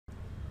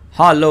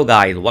Hello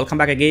guys, welcome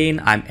back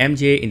again. I'm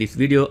MJ. In this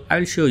video, I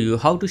will show you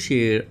how to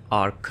share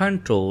or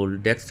control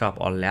desktop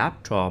or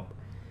laptop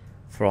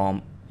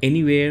from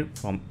anywhere,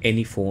 from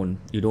any phone.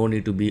 You don't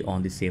need to be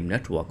on the same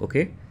network,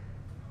 okay?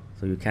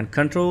 So you can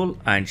control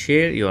and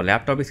share your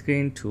laptop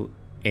screen to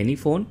any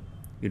phone.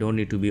 You don't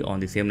need to be on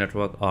the same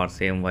network or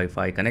same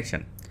Wi-Fi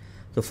connection.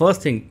 So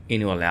first thing,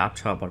 in your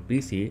laptop or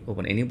PC,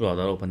 open any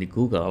browser, open the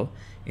Google.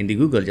 In the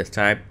Google, just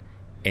type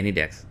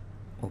AnyDesk.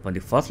 Open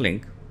the first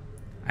link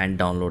and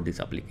download this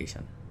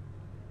application.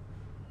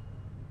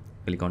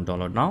 Click on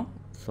download now.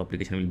 So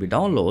application will be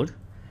downloaded,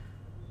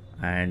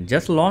 and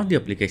just launch the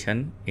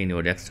application in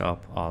your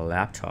desktop or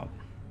laptop.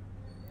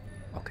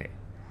 Okay,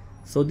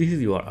 so this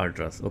is your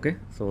address. Okay,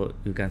 so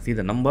you can see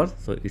the number,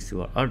 so it's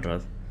your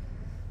address.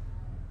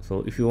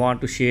 So if you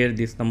want to share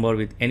this number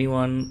with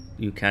anyone,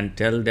 you can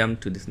tell them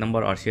to this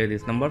number or share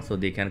this number so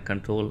they can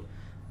control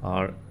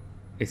or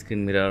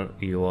screen mirror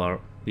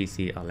your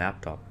PC or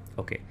laptop.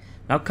 Okay,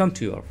 now come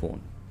to your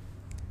phone.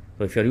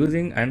 So if you are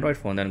using Android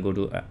phone, then go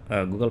to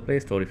Google Play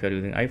Store. If you are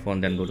using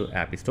iPhone, then go to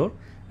App Store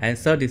and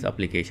search this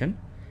application,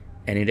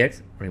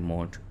 AnyDesk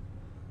Remote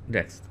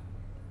Desk.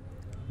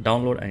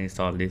 Download and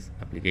install this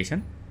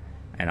application,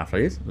 and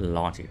after this,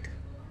 launch it.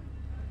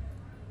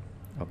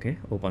 Okay,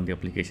 open the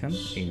application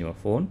in your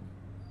phone.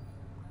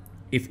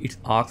 If it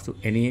asks to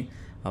any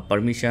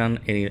permission,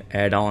 any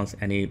add-ons,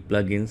 any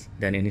plugins,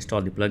 then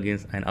install the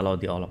plugins and allow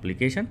the all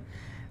application.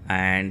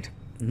 And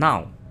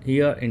now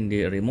here in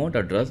the remote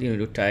address, you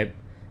need to type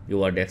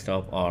your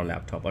desktop or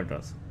laptop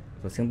address.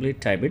 So simply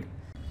type it.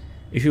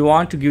 If you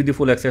want to give the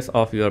full access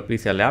of your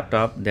PC or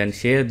laptop, then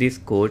share this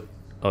code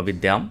with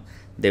them.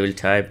 They will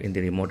type in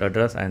the remote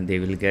address and they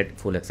will get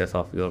full access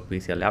of your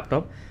PC or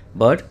laptop.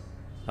 But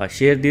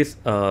share this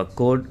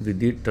code with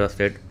the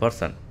trusted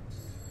person.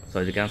 So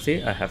as you can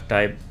see, I have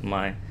typed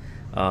my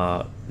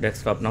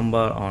desktop number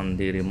on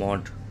the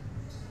remote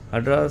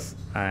address,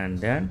 and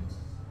then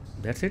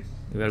that's it.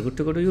 We are good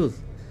to go to use.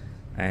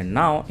 And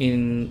now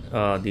in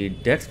the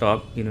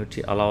desktop, you need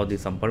to allow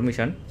some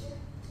permission.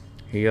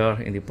 Here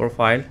in the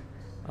profile,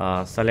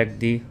 select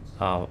the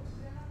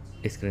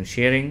screen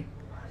sharing,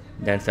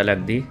 then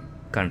select the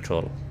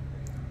control.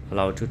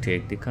 Allow to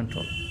take the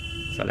control.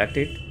 Select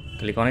it,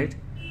 click on it,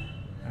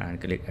 and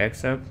click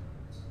accept.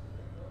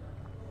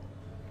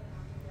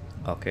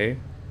 Okay,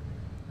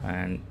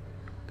 and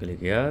click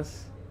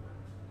yes,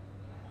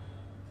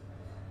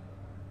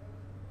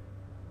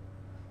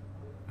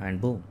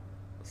 and boom.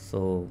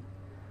 So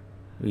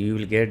you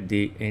will get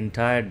the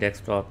entire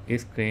desktop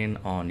screen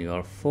on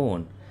your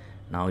phone.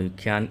 Now you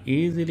can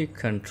easily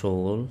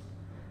control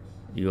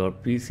your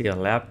PC or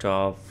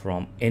laptop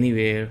from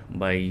anywhere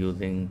by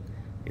using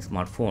a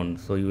smartphone.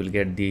 So you will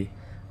get the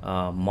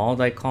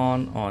mouse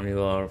icon on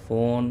your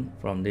phone.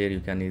 From there you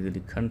can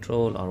easily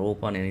control or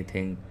open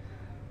anything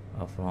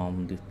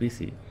from the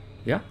PC.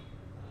 Yeah,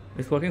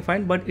 it's working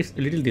fine, but it's a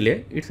little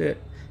delay. It's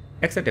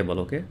acceptable.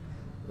 Okay,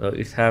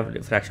 it's have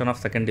a fraction of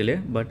second delay,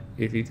 but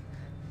it is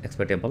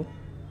acceptable.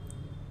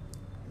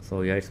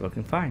 So yeah, it's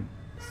working fine.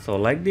 So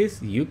like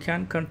this, you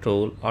can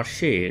control or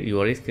share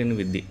your screen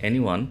with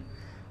anyone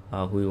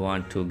who you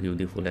want to give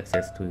the full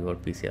access to your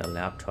PC or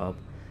laptop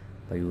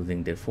by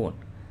using their phone.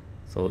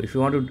 So if you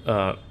want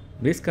to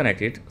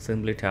disconnect it,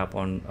 simply tap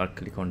on or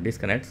click on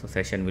disconnect, so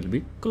session will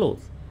be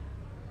closed.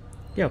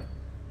 Yeah,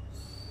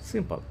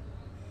 simple.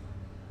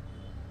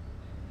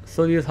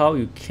 So this is how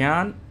you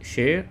can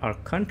share or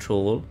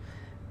control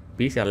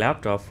PC or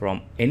laptop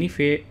from any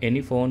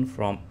phone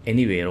from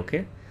anywhere.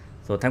 Okay,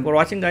 so thanks for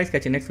watching guys.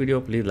 Catch you next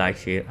video. Please like,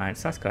 share and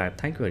subscribe.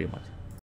 Thank you very much.